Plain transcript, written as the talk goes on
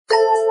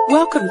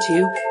Welcome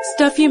to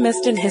Stuff You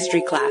Missed in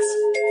History Class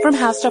from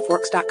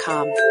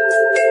HowStuffWorks.com.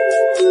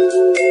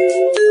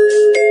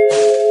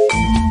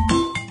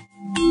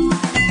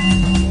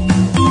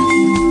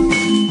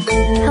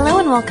 Hello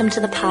and welcome to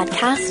the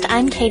podcast.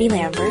 I'm Katie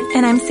Lambert.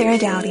 And I'm Sarah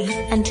Dowdy.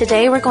 And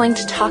today we're going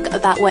to talk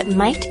about what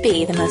might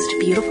be the most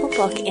beautiful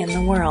book in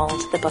the world,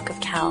 the Book of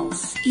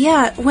Kells.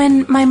 Yeah,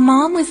 when my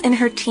mom was in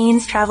her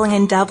teens traveling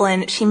in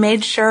Dublin, she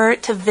made sure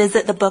to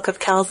visit the Book of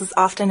Kells as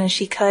often as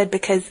she could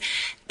because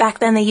back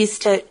then they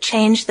used to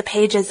change the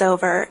pages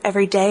over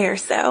every day or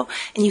so,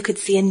 and you could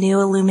see a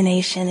new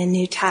illumination and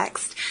new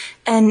text.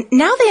 And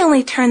now they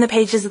only turn the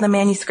pages of the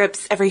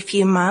manuscripts every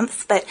few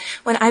months, but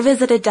when I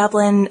visited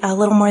Dublin a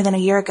little more than a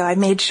year ago, I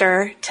made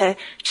sure to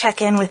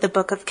check in with the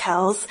Book of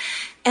Kells.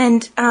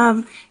 And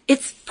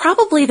it's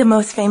probably the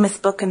most famous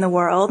book in the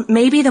world,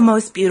 maybe the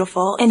most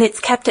beautiful, and it's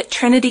kept at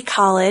Trinity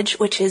College,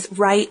 which is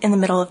right in the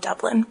middle of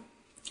Dublin.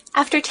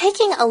 After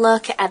taking a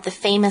look at the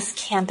famous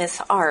campus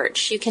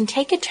arch, you can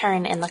take a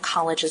turn in the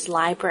college's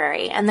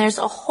library, and there's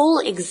a whole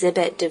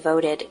exhibit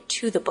devoted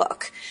to the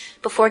book.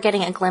 Before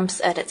getting a glimpse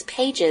at its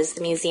pages,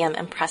 the museum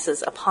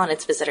impresses upon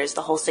its visitors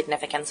the whole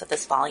significance of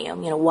this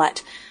volume,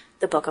 what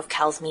the Book of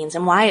Kells means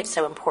and why it's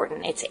so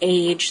important, its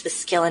age, the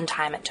skill and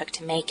time it took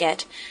to make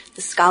it,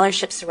 the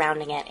scholarship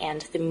surrounding it,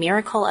 and the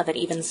miracle of it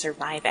even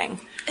surviving.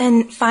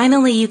 And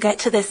finally, you get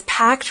to this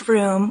packed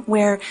room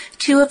where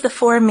 2 of the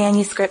 4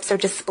 manuscripts are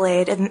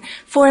displayed, and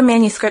 4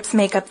 manuscripts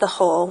make up the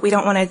whole. We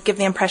don't want to give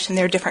the impression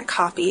they're different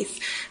copies,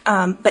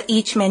 but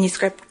each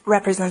manuscript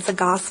represents a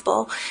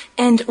gospel.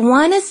 And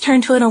one is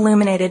turned to an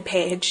illuminated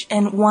page,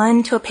 and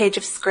one to a page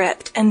of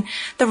script. And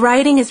the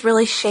writing is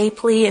really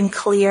shapely and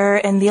clear,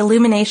 and the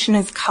illumination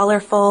is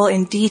colorful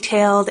and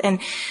detailed, and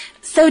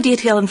so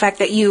detailed, in fact,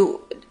 that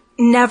you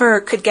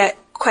never could get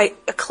quite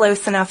a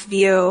close enough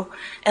view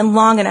and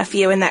long enough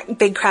view in that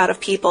big crowd of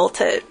people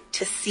to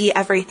see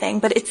everything.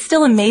 But it's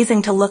still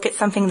amazing to look at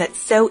something that's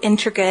so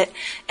intricate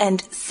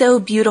and so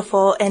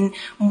beautiful and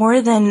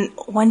more than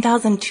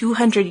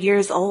 1,200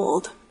 years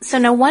old. So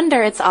no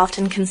wonder it's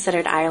often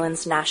considered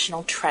Ireland's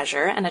national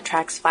treasure and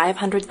attracts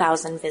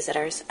 500,000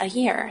 visitors a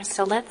year.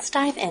 So let's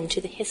dive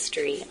into the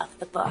history of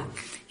the book.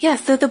 Yeah,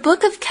 so the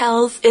Book of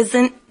Kells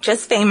isn't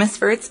just famous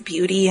for its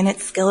beauty and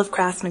its skill of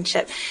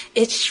craftsmanship.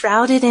 It's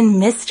shrouded in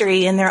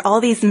mystery, and there are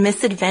all these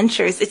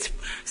misadventures. It's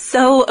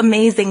so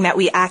amazing that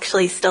we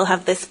actually still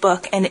have this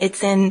book, and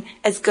it's in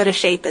as good a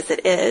shape as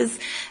it is.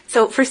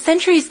 So for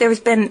centuries, there's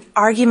been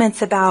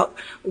arguments about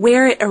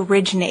where it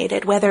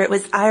originated, whether it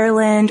was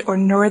Ireland or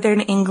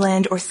Northern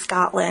England or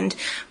Scotland.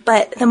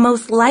 But the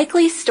most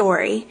likely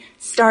story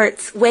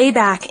starts way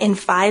back in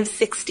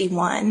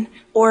 561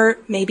 or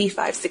maybe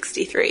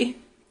 563.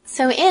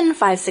 So in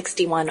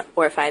 561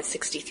 or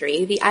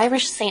 563, the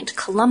Irish Saint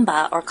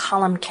Columba, or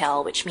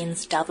Columcille, which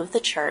means Dove of the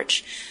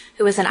Church,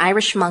 who was an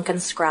Irish monk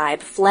and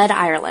scribe, fled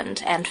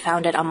Ireland and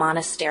founded a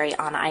monastery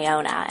on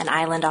Iona, an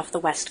island off the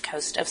west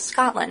coast of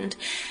Scotland.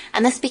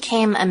 And this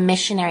became a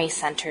missionary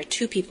center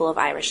to people of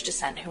Irish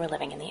descent who were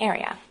living in the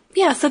area.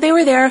 Yeah, so they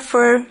were there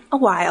for a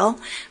while,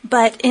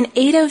 but in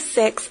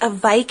 806, a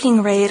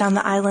Viking raid on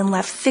the island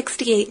left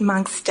 68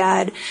 monks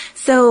dead.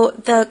 So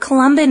the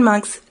Columban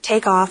monks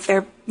take off.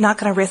 They're not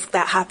going to risk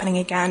that happening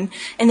again.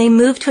 And they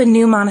move to a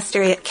new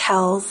monastery at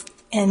Kells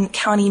in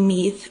County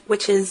Meath,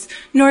 which is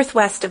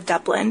northwest of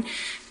Dublin.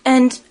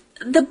 And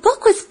the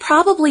book was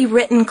probably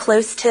written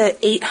close to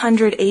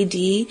 800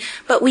 AD,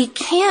 but we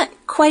can't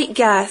quite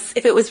guess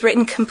if it was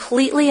written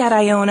completely at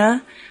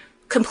Iona,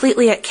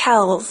 completely at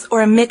Kells,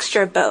 or a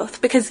mixture of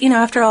both. Because,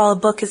 after all, a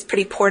book is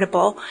pretty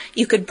portable.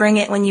 You could bring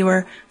it when you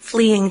were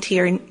fleeing to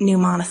your new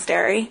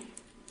monastery.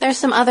 There's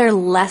some other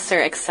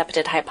lesser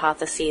accepted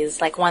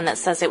hypotheses, like one that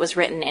says it was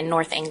written in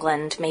North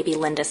England, maybe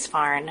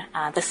Lindisfarne,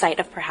 the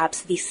site of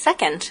perhaps the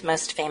second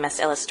most famous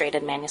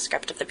illustrated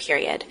manuscript of the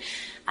period,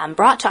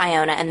 brought to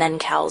Iona and then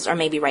Kells, or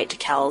maybe right to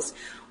Kells,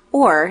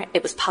 or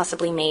it was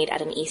possibly made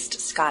at an East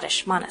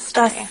Scottish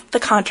monastery. That's the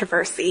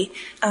controversy.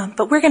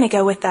 But we're going to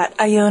go with that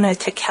Iona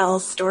to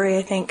Kells story,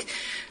 I think.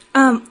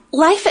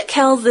 Life at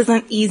Kells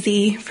isn't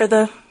easy for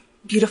the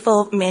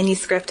beautiful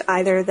manuscript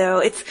either,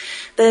 though.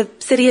 The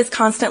city is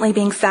constantly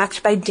being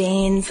sacked by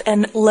Danes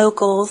and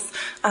locals,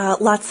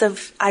 lots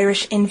of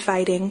Irish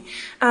infighting.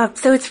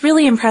 So it's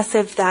really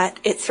impressive that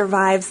it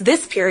survives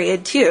this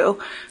period, too,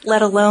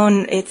 let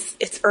alone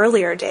its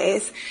earlier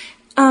days.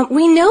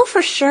 We know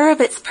for sure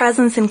of its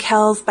presence in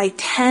Kells by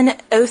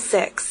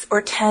 1006 or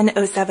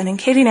 1007. And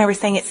Katie and I were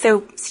saying it's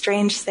so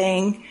strange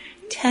saying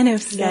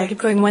 1006. Yeah, I keep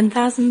going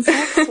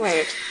 1006.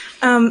 Wait.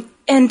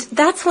 And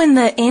that's when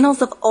the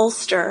Annals of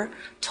Ulster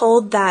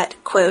told that,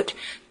 quote,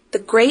 the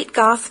great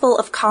gospel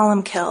of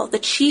Columcille, the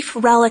chief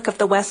relic of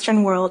the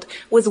Western world,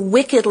 was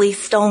wickedly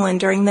stolen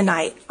during the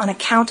night on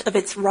account of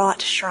its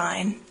wrought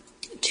shrine.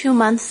 2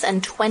 months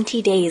and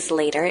 20 days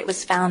later, it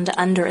was found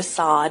under a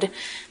sod,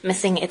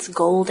 missing its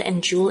gold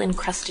and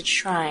jewel-encrusted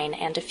shrine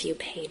and a few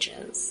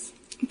pages.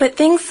 But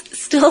things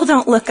still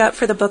don't look up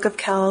for the Book of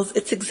Kells.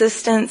 Its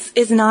existence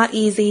is not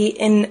easy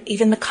in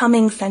even the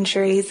coming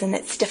centuries, and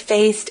it's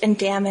defaced and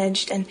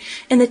damaged. And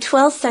in the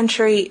 12th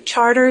century,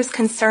 charters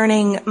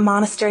concerning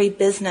monastery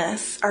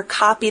business are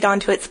copied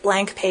onto its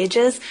blank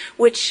pages,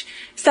 which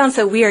sounds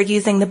so weird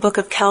using the Book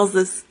of Kells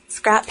as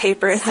scrap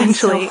paper,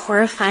 essentially. That's so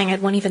horrifying.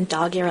 It won't even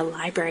dog-ear a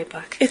library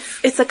book.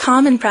 It's a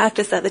common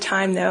practice at the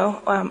time,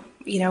 though,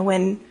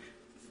 when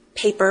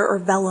paper or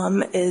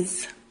vellum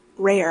is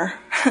rare.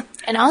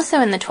 And also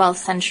in the 12th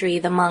century,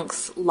 the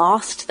monks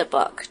lost the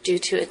book due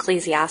to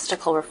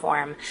ecclesiastical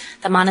reform.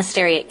 The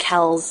monastery at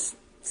Kells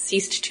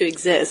ceased to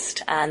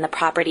exist, and the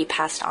property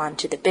passed on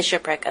to the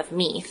bishopric of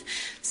Meath.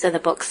 So the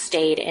book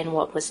stayed in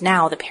what was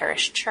now the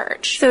parish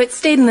church. So it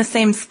stayed in the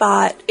same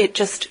spot. It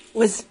just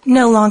was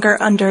no longer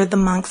under the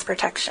monks'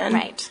 protection.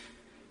 Right.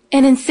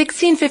 And in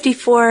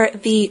 1654,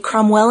 the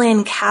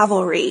Cromwellian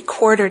cavalry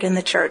quartered in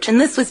the church, and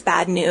this was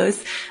bad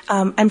news.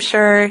 I'm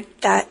sure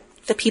that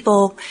the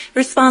people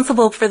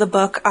responsible for the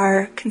book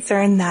are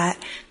concerned that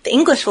the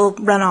English will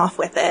run off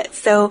with it.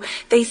 So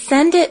they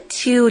send it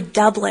to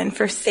Dublin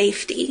for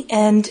safety.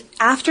 And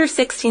after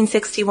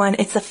 1661,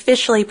 it's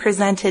officially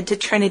presented to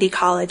Trinity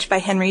College by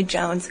Henry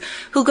Jones,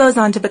 who goes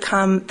on to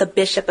become the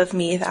Bishop of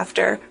Meath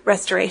after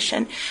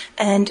Restoration.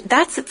 And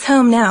that's its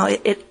home now.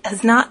 It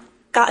has not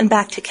gotten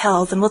back to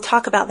Kells, and we'll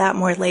talk about that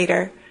more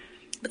later.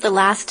 But the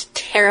last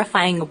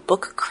terrifying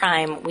book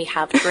crime we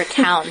have to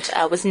recount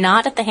was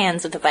not at the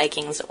hands of the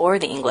Vikings or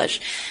the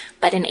English,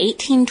 but an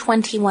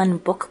 1821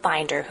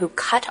 bookbinder who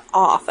cut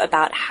off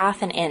about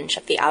half an inch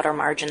of the outer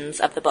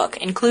margins of the book,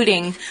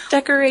 including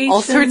decoration,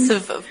 all sorts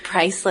of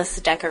priceless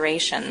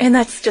decoration. And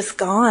that's just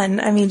gone.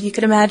 I mean, you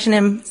could imagine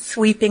him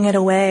sweeping it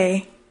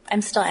away.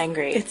 I'm still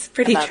angry. It's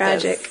pretty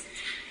tragic. This.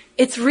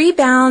 It's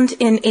rebound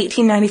in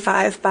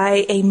 1895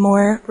 by a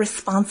more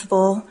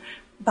responsible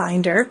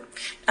binder.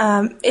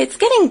 It's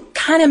getting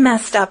kind of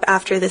messed up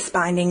after this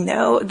binding,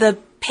 though. The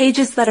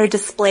pages that are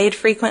displayed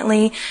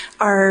frequently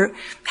are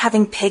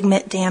having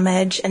pigment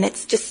damage, and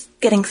it's just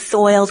getting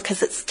soiled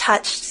because it's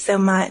touched so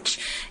much.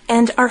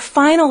 And our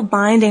final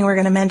binding we're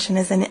going to mention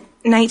is in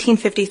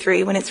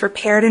 1953, when it's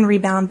repaired and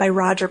rebound by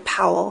Roger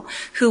Powell,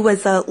 who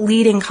was a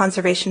leading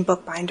conservation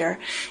bookbinder.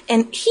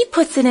 And he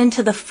puts it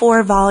into the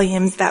 4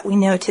 volumes that we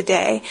know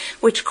today,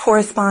 which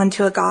correspond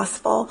to a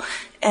gospel.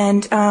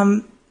 And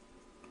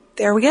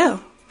there we go.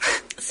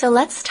 So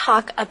let's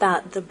talk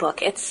about the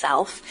book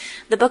itself.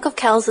 The Book of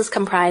Kells is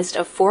comprised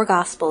of 4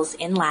 Gospels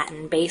in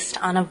Latin based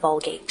on a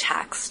Vulgate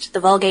text. The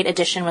Vulgate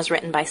edition was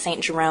written by St.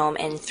 Jerome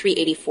in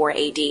 384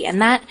 AD,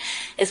 and that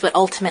is what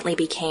ultimately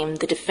became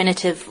the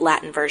definitive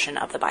Latin version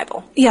of the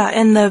Bible. Yeah,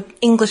 and the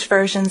English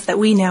versions that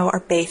we know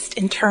are based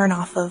in turn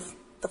off of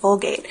the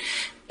Vulgate.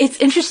 It's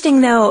interesting,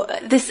 though,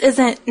 this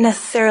isn't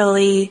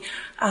necessarily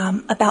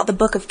about the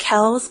Book of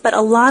Kells, but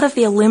a lot of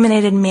the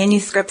illuminated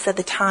manuscripts at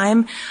the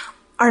time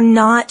are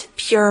not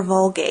pure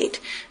Vulgate.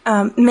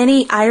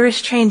 Many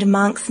Irish-trained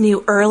monks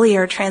knew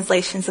earlier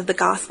translations of the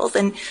Gospels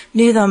and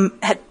knew them,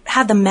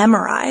 had them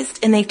memorized,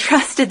 and they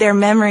trusted their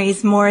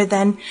memories more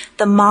than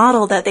the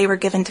model that they were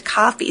given to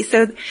copy.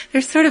 So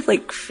they're sort of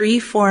like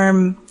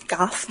free-form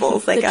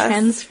Gospels, I guess. The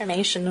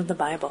transformation of the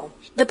Bible.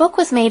 The book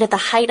was made at the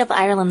height of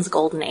Ireland's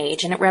golden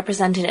age, and it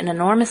represented an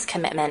enormous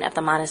commitment of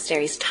the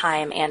monastery's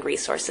time and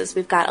resources.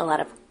 We've got a lot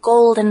of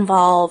gold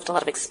involved, a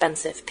lot of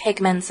expensive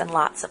pigments, and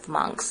lots of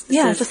monks.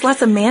 This is just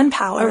lots of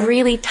manpower. A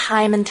really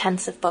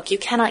time-intensive book. You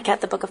cannot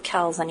get the Book of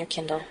Kells on your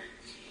Kindle.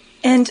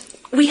 And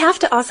we have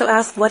to also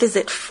ask, what is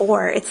it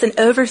for? It's an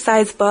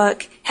oversized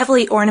book,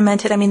 heavily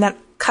ornamented. I mean, that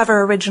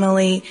cover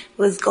originally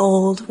was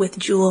gold with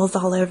jewels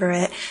all over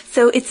it.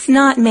 So it's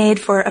not made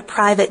for a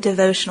private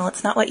devotional.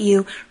 It's not what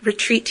you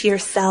retreat to your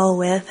cell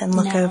with and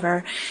look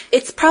over.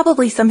 It's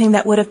probably something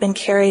that would have been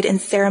carried in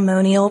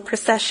ceremonial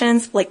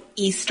processions, like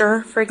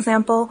Easter, for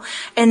example,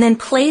 and then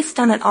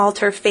placed on an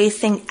altar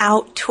facing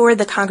out toward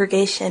the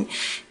congregation.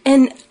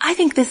 And I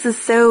think this is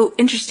so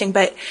interesting,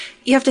 but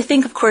you have to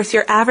think, of course,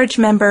 your average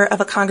member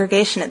of a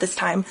congregation at this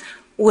time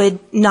would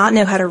not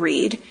know how to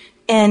read,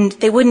 and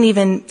they wouldn't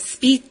even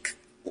speak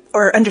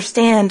or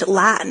understand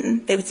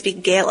Latin. They would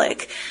speak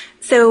Gaelic.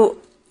 So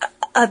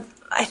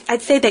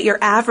I'd say that your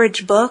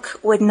average book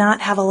would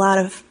not have a lot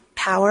of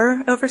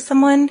power over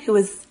someone who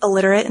was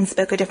illiterate and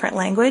spoke a different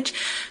language.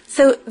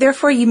 So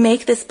therefore you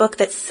make this book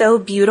that's so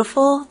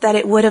beautiful that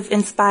it would have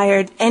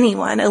inspired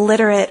anyone,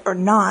 illiterate or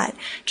not,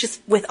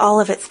 just with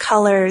all of its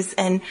colors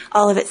and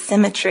all of its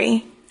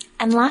symmetry.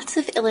 And lots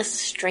of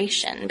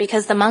illustration,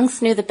 because the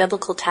monks knew the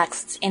biblical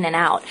texts in and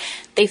out.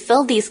 They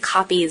filled these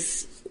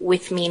copies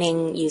with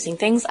meaning using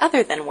things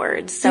other than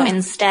words. So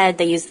instead,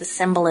 they use the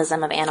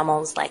symbolism of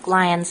animals like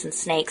lions and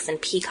snakes and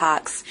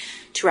peacocks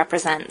to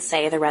represent,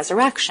 say, the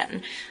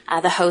resurrection.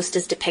 The host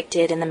is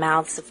depicted in the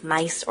mouths of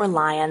mice or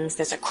lions.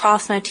 There's a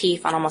cross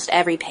motif on almost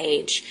every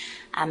page.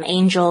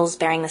 Angels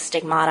bearing the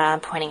stigmata,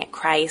 pointing at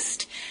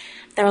Christ.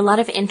 There are a lot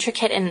of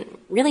intricate and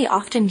really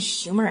often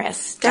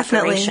humorous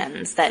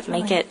decorations that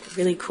make it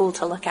really cool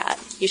to look at.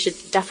 You should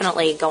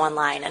definitely go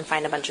online and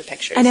find a bunch of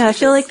pictures. I know. I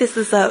feel like this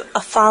is a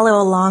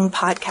follow-along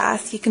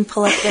podcast. You can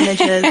pull up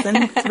images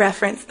and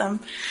reference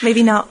them.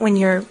 Maybe not when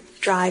you're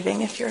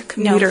driving if you're a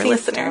commuter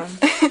listener.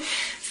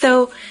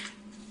 So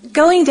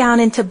going down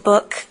into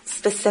book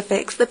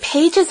specifics, the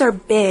pages are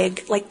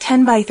big, like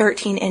 10 by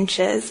 13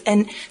 inches,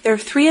 and there are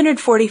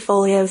 340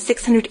 folios,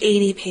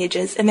 680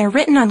 pages, and they're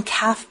written on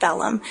calf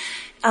vellum.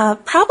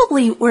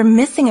 Probably we're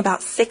missing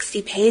about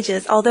 60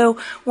 pages, although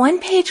one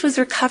page was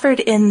recovered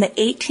in the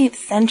 18th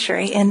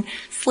century and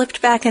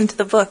slipped back into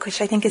the book,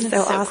 which I think is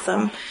so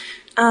awesome.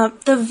 Cool.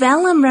 The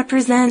vellum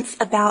represents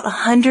about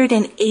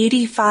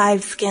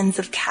 185 skins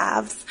of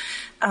calves.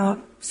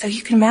 So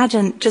you can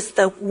imagine just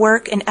the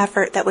work and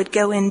effort that would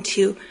go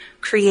into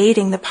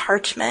creating the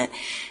parchment.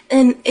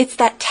 And it's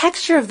that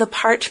texture of the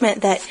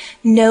parchment that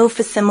no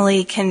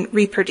facsimile can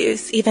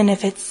reproduce, even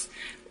if it's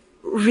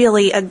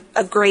really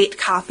a great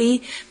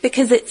copy,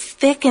 because it's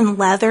thick and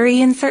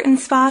leathery in certain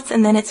spots,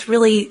 and then it's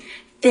really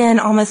thin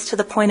almost to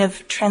the point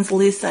of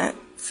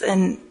translucence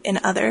in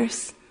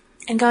others.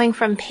 And going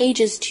from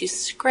pages to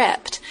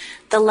script,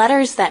 the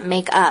letters that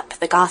make up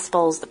the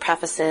Gospels, the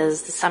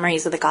prefaces, the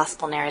summaries of the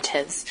Gospel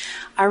narratives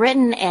are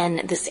written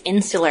in this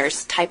insular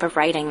type of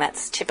writing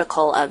that's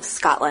typical of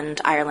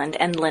Scotland, Ireland,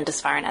 and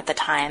Lindisfarne at the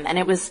time. And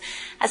it was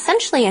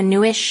essentially a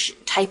newish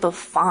type of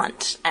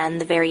font, and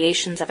the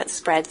variations of it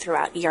spread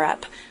throughout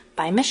Europe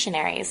by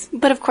missionaries.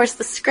 But of course,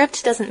 the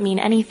script doesn't mean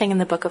anything in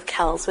the Book of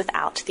Kells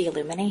without the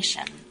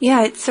illumination.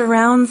 Yeah, it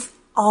surrounds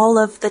all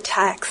of the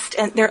text,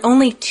 and there are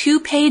only 2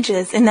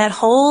 pages in that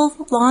whole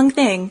long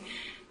thing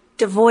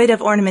devoid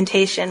of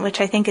ornamentation, which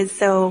I think is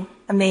so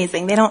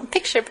amazing. They don't...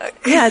 Picture book.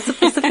 Yeah,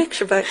 it's a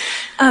picture book.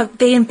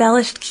 They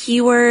embellished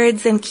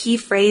keywords and key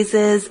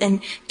phrases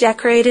and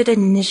decorated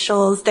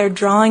initials. There are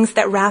drawings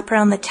that wrap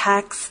around the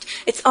text.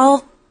 It's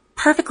all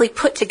perfectly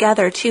put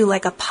together, too,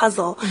 like a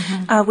puzzle,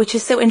 which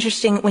is so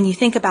interesting when you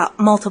think about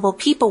multiple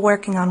people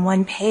working on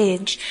one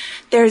page.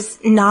 There's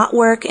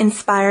knotwork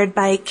inspired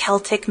by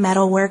Celtic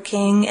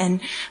metalworking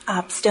and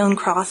stone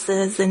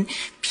crosses, and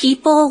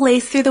people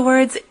lace through the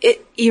words.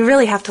 You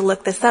really have to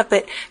look this up,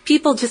 but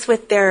people just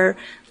with their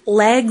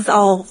legs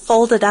all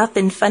folded up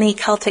in funny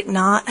Celtic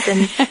knots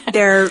and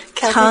their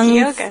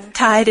tongues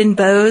tied in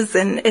bows,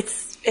 and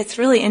it's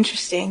really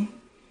interesting.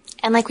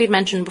 And like we'd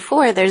mentioned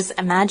before, there's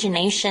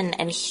imagination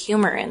and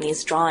humor in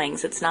these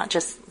drawings. It's not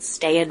just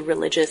staid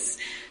religious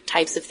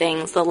types of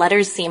things. The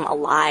letters seem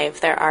alive.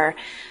 There are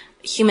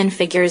human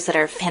figures that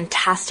are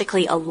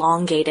fantastically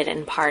elongated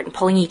in part,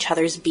 pulling each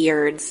other's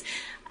beards.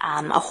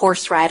 A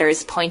horse rider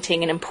is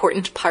pointing an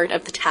important part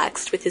of the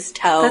text with his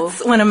toe.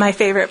 That's one of my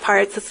favorite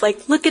parts. It's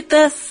like, look at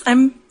this.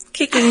 I'm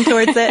kicking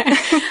towards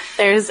it.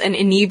 There's an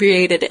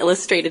inebriated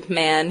illustrated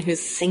man who's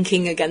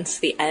sinking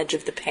against the edge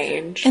of the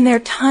page. And there are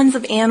tons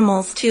of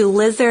animals, too.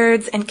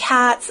 Lizards and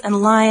cats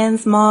and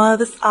lions,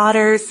 moths,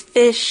 otters,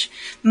 fish,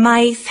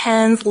 mice,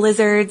 hens,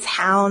 lizards,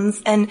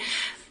 hounds. And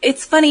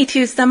it's funny,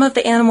 too, some of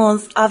the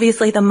animals,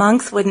 obviously the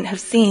monks wouldn't have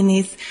seen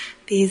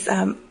these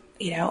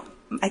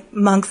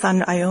monks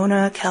on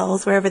Iona,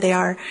 Kells, wherever they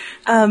are,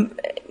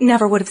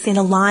 never would have seen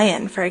a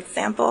lion, for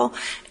example.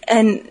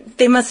 And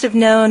they must have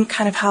known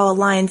kind of how a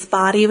lion's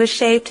body was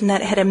shaped and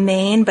that it had a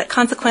mane, but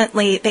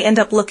consequently they end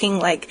up looking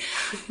like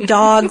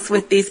dogs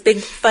with these big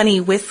funny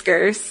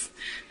whiskers.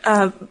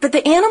 But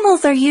the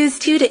animals are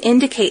used too to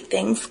indicate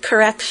things,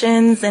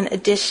 corrections and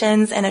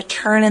additions and a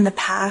turn in the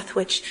path,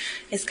 which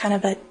is kind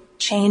of a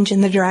change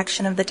in the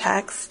direction of the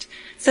text.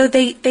 So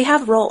they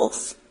have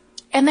roles.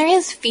 And there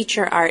is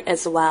feature art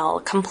as well,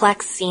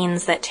 complex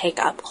scenes that take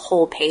up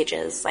whole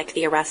pages, like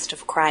the arrest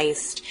of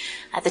Christ,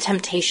 the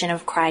temptation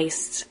of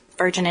Christ,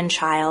 Virgin and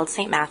Child,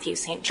 St. Matthew,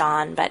 St.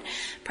 John, but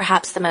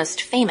perhaps the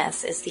most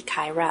famous is the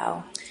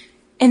Chi-Rho.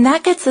 And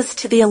that gets us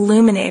to the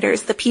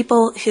illuminators, the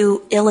people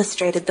who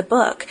illustrated the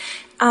book.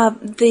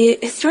 The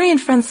historian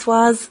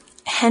Françoise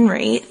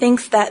Henry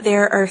thinks that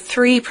there are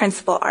 3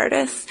 principal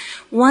artists.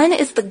 One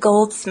is the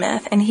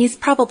goldsmith, and he's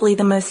probably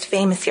the most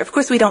famous here. Of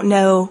course, we don't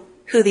know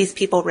who these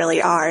people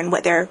really are and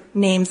what their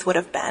names would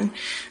have been.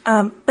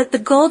 But the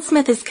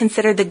goldsmith is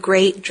considered the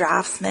great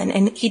draftsman,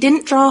 and he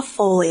didn't draw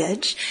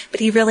foliage, but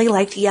he really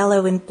liked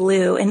yellow and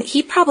blue, and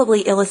he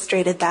probably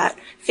illustrated that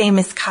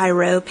famous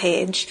Chi-Rho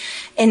page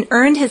and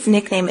earned his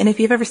nickname. And if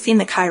you've ever seen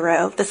the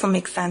Chi-Rho, this will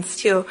make sense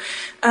too.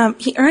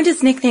 He earned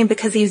his nickname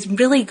because he was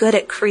really good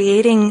at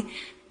creating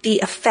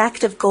the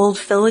effect of gold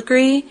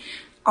filigree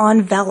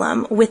on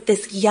vellum with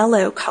this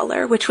yellow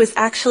color, which was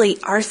actually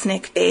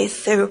arsenic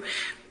based. So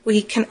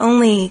we can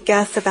only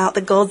guess about the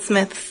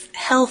goldsmith's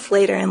health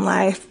later in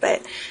life,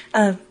 but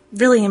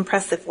really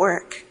impressive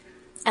work.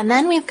 And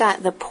then we've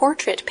got the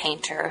portrait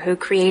painter who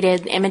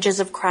created images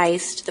of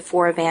Christ, the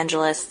 4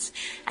 evangelists,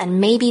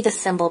 and maybe the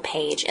symbol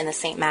page in the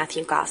St.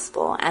 Matthew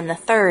Gospel. And the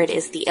third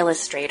is the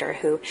illustrator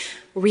who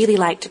really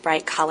liked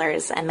bright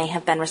colors and may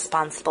have been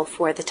responsible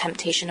for the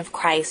temptation of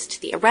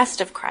Christ, the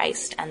arrest of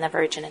Christ, and the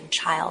Virgin and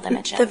Child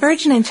images. The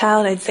Virgin and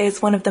Child, I'd say,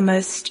 is one of the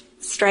most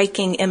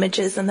striking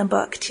images in the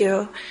book,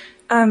 too.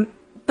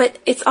 But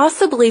it's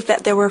also believed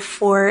that there were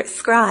 4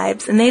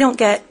 scribes, and they don't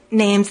get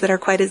names that are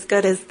quite as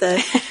good as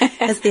the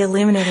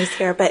illuminators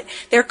here, but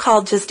they're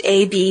called just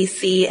A, B,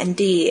 C, and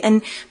D.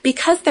 And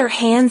because their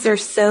hands are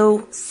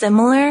so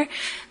similar,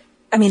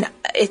 I mean,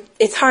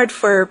 it's hard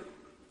for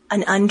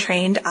an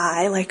untrained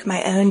eye like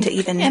my own to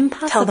even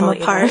tell them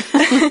apart.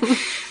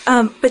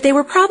 But they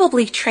were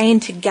probably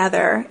trained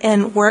together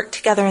and worked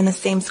together in the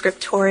same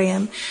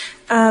scriptorium.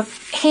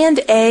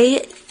 Hand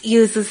A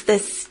uses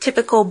this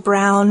typical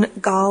brown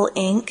gall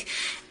ink.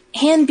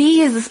 Hand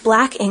B uses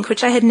black ink,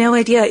 which I had no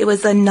idea. It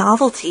was a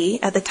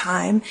novelty at the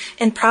time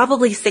and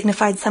probably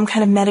signified some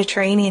kind of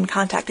Mediterranean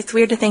contact. It's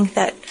weird to think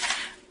that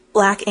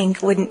black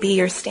ink wouldn't be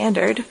your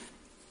standard.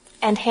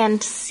 And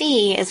hand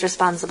C is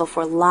responsible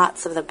for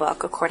lots of the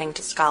book, according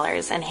to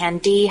scholars. And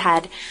hand D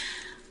had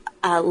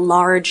a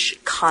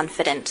large,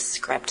 confident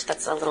script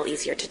that's a little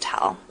easier to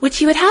tell.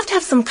 Which you would have to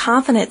have some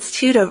confidence,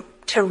 too,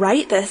 to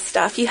write this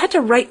stuff. You had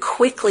to write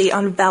quickly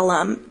on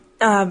vellum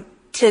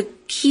to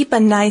keep a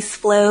nice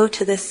flow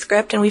to this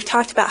script. And we've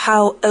talked about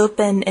how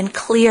open and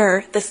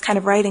clear this kind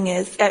of writing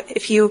is.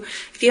 If you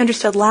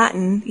understood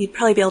Latin, you'd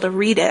probably be able to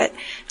read it.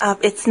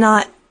 It's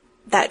not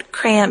that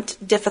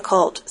cramped,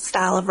 difficult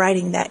style of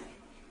writing that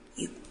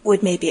you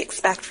would maybe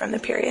expect from the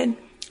period.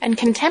 And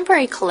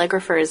contemporary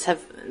calligraphers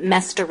have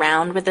messed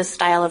around with this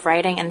style of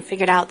writing and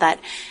figured out that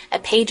a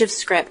page of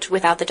script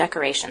without the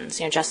decorations,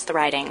 just the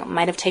writing,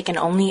 might have taken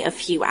only a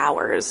few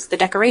hours. The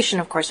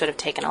decoration, of course, would have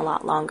taken a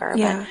lot longer.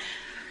 Yeah. But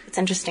it's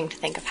interesting to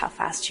think of how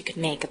fast you could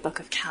make a book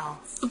of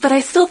Kells. But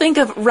I still think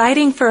of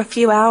writing for a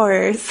few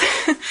hours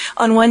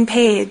on one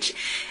page.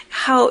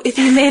 How, if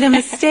you made a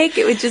mistake,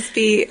 it would just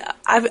be,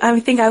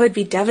 I think I would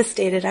be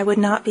devastated. I would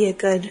not be a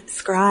good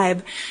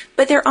scribe.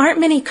 But there aren't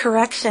many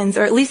corrections,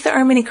 or at least there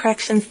aren't many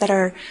corrections that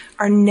are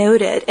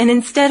noted. And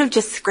instead of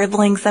just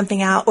scribbling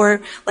something out,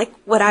 or like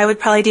what I would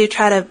probably do,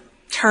 try to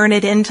turn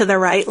it into the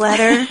right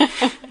letter,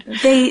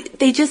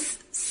 they just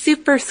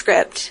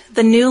superscript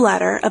the new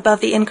letter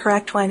above the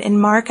incorrect one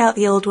and mark out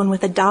the old one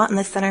with a dot in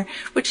the center,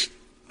 which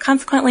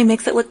consequently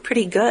makes it look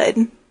pretty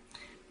good.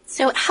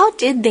 So how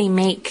did they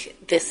make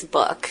this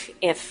book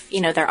if,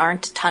 there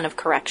aren't a ton of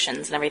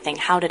corrections and everything?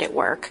 How did it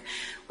work?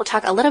 We'll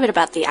talk a little bit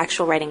about the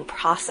actual writing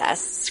process.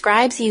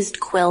 Scribes used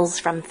quills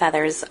from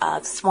feathers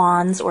of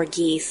swans or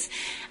geese,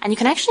 and you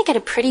can actually get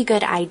a pretty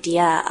good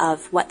idea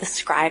of what the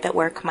scribe at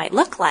work might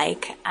look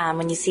like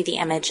when you see the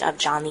image of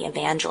John the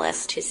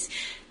Evangelist, who's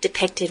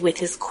depicted with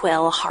his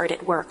quill hard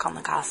at work on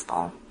the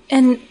gospel.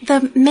 And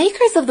the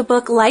makers of the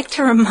book like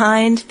to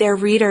remind their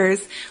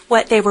readers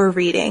what they were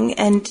reading,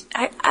 and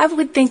I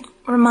would think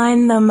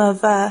remind them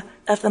of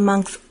the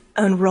monk's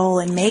own role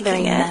in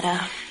making it.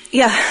 Meta.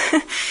 Yeah,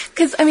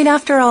 because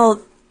after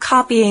all,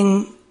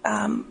 copying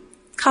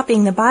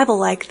the Bible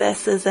like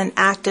this is an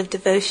act of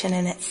devotion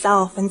in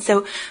itself, and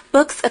so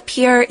books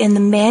appear in the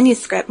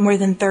manuscript more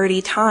than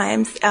 30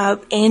 times.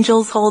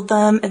 Angels hold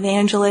them,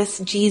 evangelists,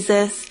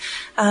 Jesus,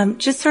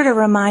 just sort of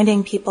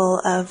reminding people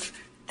of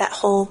that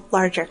whole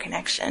larger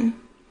connection.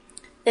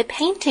 The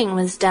painting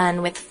was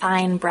done with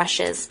fine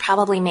brushes,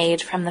 probably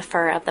made from the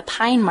fur of the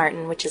pine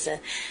marten, which is a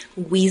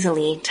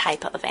weaselly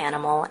type of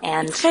animal.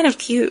 And it's kind of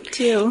cute,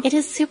 too. It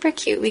is super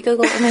cute. We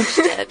Google imaged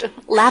it.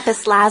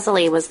 Lapis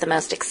lazuli was the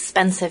most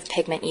expensive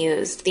pigment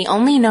used. The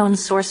only known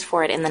source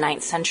for it in the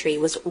 9th century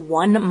was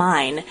one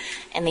mine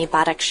in the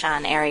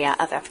Badakhshan area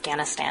of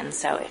Afghanistan.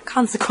 So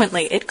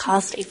consequently, it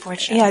cost a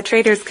fortune. Yeah,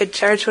 traders could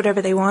charge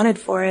whatever they wanted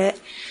for it.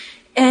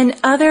 And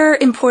other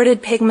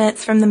imported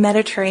pigments from the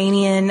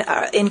Mediterranean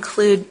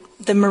include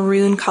the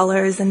maroon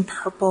colors and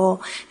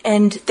purple.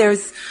 And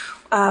there's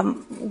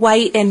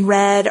white and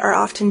red are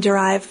often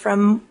derived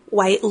from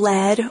white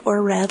lead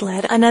or red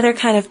lead, another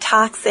kind of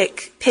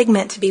toxic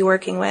pigment to be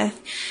working with.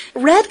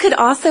 Red could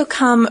also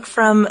come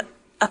from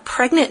a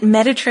pregnant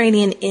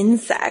Mediterranean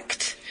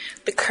insect,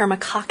 the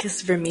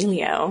Kermacoccus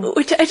vermilio.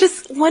 Which I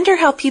just wonder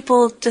how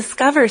people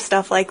discover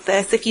stuff like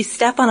this. If you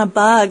step on a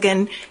bug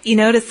and you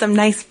notice some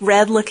nice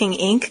red-looking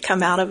ink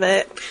come out of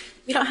it.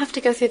 We don't have to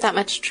go through that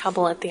much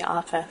trouble at the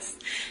office.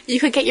 You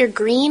could get your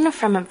green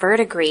from a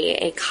verdigris,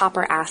 a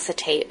copper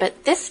acetate,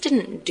 but this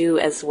didn't do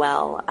as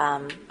well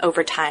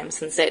over time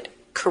since it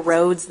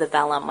corrodes the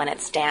vellum when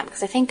it's damp.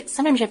 Because I think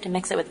sometimes you have to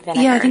mix it with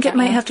vinegar. Yeah, I think it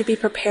might have to be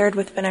prepared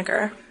with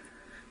vinegar.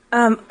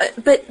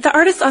 But the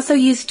artists also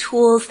used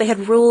tools. They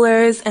had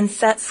rulers and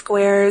set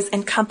squares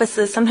and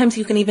compasses. Sometimes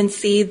you can even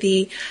see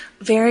the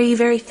very,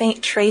 very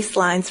faint trace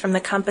lines from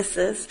the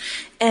compasses.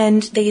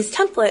 And they used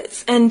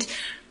templates.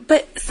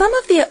 But some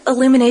of the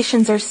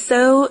illuminations are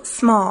so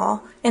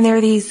small, and there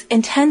are these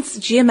intense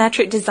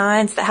geometric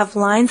designs that have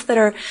lines that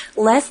are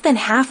less than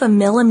 0.5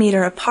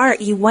 millimeter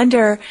apart. You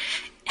wonder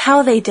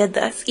how they did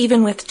this,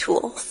 even with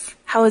tools.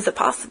 How is it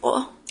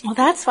possible? Well,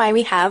 that's why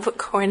we have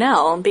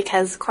Cornell,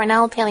 because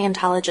Cornell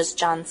paleontologist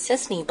John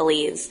Sisney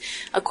believes,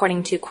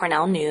 according to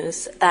Cornell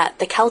News, that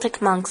the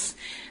Celtic monks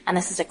and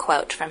this is a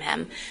quote from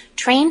him,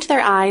 trained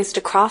their eyes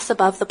to cross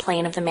above the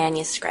plane of the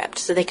manuscript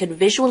so they could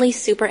visually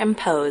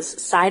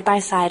superimpose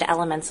side-by-side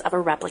elements of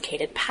a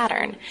replicated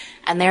pattern,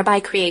 and thereby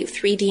create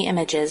 3D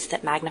images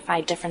that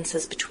magnified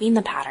differences between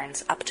the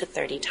patterns up to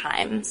 30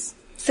 times.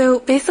 So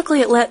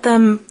basically it let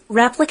them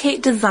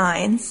replicate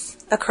designs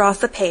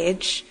across a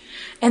page,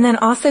 and then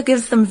also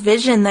gives them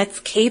vision that's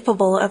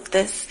capable of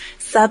this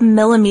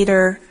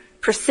sub-millimeter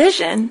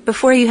precision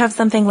before you have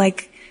something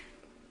like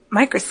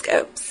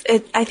microscopes.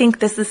 I think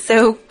this is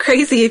so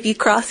crazy if you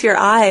cross your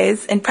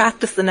eyes and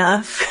practice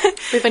enough.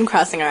 We've been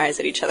crossing our eyes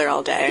at each other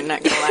all day, I'm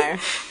not going to lie.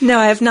 No,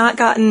 I have not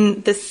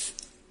gotten this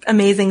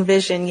amazing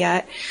vision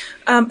yet.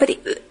 But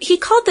he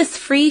called this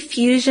free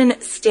fusion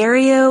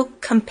stereo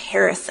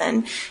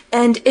comparison.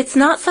 And it's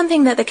not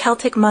something that the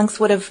Celtic monks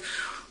would have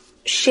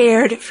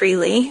shared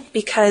freely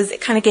because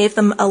it kind of gave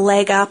them a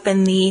leg up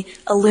in the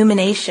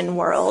illumination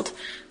world.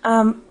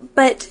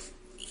 But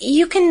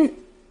you can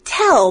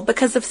tell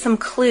because of some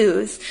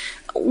clues.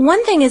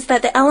 One thing is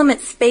that the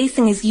element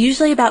spacing is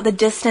usually about the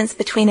distance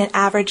between an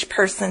average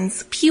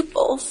person's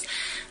pupils.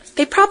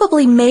 They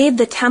probably made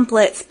the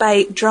templates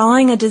by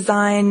drawing a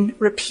design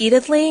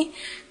repeatedly,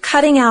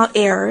 cutting out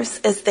errors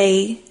as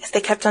they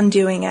kept on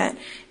doing it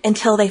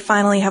until they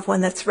finally have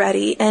one that's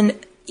ready. And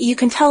you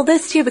can tell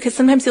this too because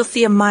sometimes you'll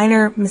see a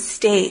minor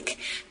mistake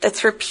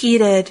that's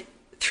repeated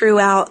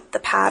throughout the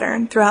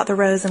pattern, throughout the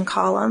rows and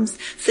columns,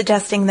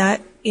 suggesting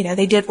that,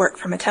 they did work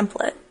from a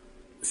template.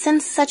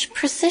 Since such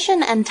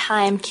precision and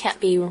time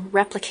can't be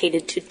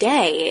replicated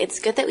today,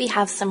 it's good that we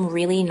have some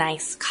really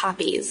nice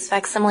copies.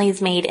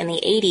 Facsimiles made in the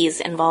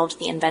 80s involved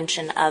the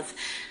invention of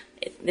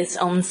its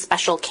own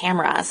special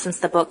camera,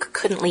 since the book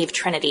couldn't leave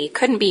Trinity,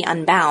 couldn't be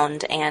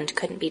unbound, and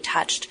couldn't be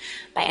touched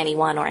by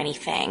anyone or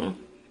anything.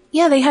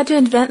 Yeah, they had to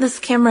invent this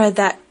camera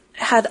that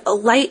had a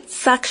light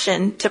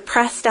suction to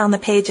press down the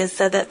pages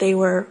so that they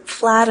were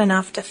flat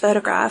enough to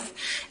photograph.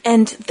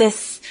 And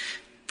this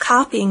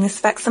copying, this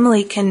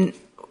facsimile, can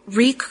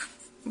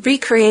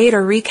recreate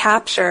or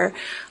recapture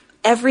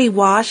every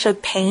wash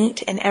of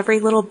paint and every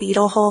little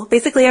beetle hole,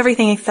 basically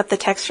everything except the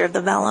texture of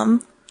the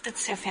vellum.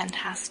 That's so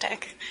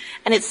fantastic.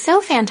 And it's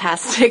so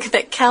fantastic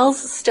that Kells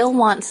still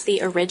wants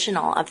the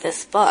original of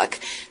this book.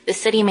 The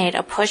city made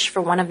a push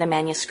for one of the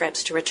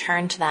manuscripts to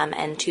return to them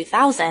in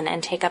 2000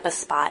 and take up a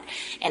spot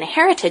in a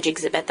heritage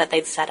exhibit that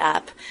they'd set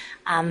up.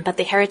 But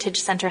the Heritage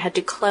Center had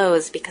to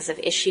close because of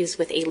issues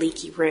with a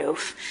leaky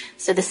roof.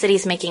 So the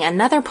city's making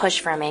another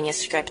push for a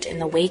manuscript in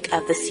the wake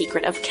of The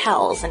Secret of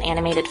Kells, an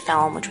animated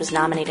film which was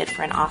nominated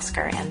for an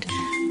Oscar and,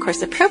 of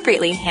course,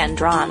 appropriately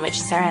hand-drawn, which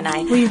Sarah and I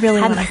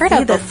hadn't heard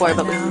of before,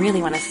 but we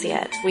really want to see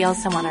it. We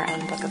also want our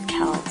own book of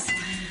Kells.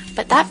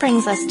 But that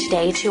brings us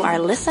today to our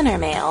listener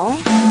mail.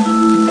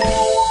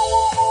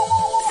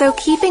 So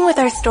keeping with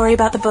our story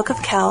about the Book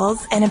of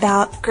Kells and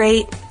about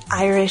great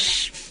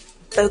Irish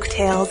folk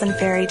tales and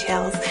fairy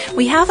tales,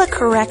 we have a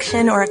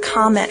correction or a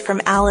comment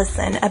from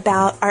Allison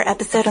about our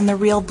episode on the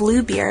real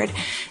Bluebeard.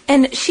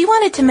 And she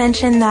wanted to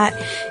mention that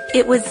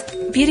it was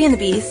Beauty and the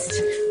Beast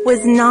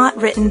was not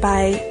written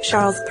by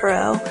Charles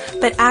Perrault,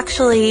 but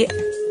actually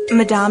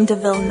Madame de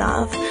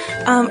Villeneuve.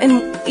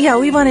 And yeah,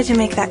 we wanted to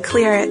make that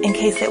clear in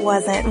case it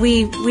wasn't.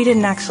 We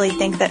didn't actually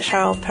think that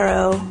Charles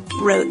Perrault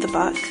wrote the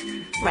book.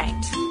 Right.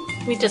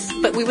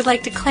 But we would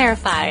like to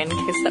clarify in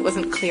case that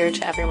wasn't clear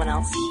to everyone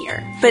else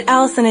here. But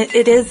Allison,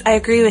 it is, I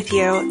agree with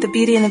you. The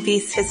Beauty and the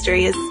Beast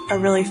history is a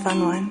really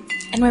fun one.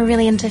 And we're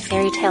really into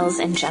fairy tales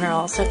in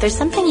general. So if there's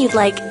something you'd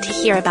like to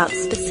hear about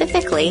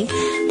specifically,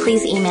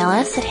 please email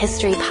us at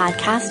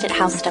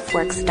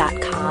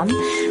historypodcast@howstuffworks.com.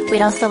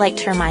 We'd also like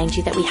to remind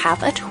you that we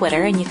have a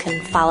Twitter, and you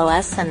can follow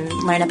us and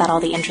learn about all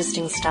the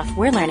interesting stuff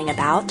we're learning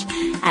about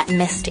at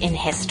Missed in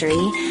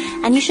History.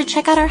 And you should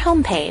check out our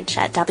homepage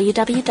at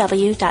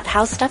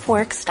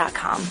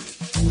www.howstuffworks.com.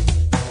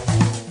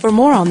 For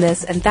more on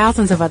this and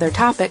thousands of other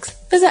topics,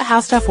 visit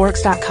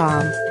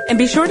howstuffworks.com. And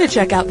be sure to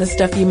check out the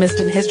Stuff You Missed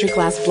in History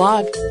Class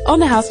blog on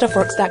the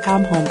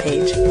howstuffworks.com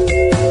homepage.